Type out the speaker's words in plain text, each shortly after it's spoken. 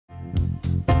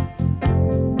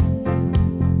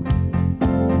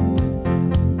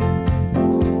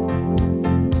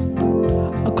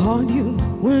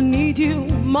need you,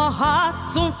 my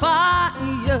heart's on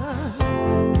fire.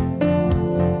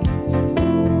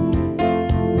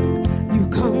 You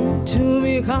come to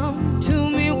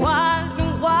me, wild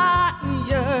and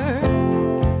wire.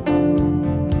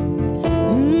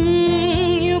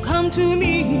 You come to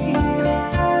me,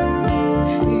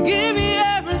 you give me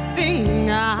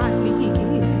everything I need.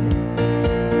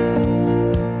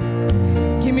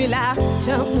 Give me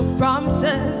laughter with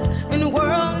promises in a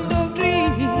world of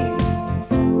dreams.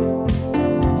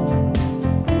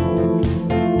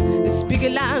 Speak a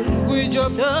language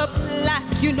of love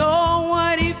like you know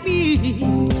what it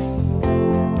means.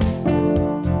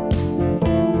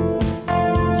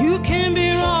 You can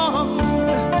be wrong.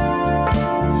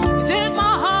 You take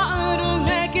my heart and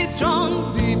make it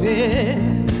strong, baby.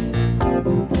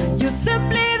 You're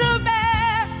simply the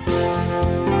best.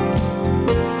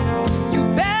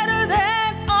 You're better than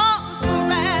all the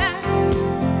rest.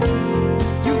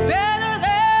 You're better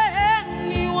than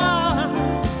anyone,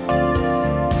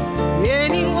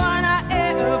 anyone I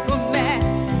ever met.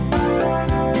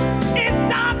 It's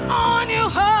stuck on your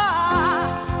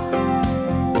heart.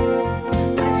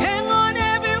 Hang on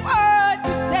every word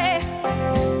you say.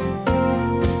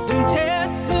 Don't tear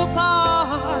us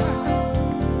apart.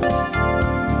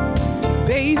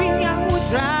 Baby, I would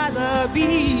rather be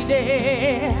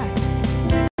there.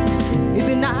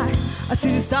 Every night I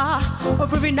see the star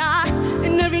of every night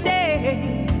and every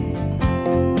day.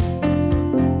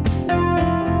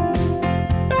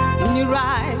 In your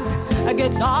eyes, I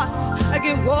get lost, I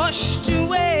get washed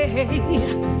away.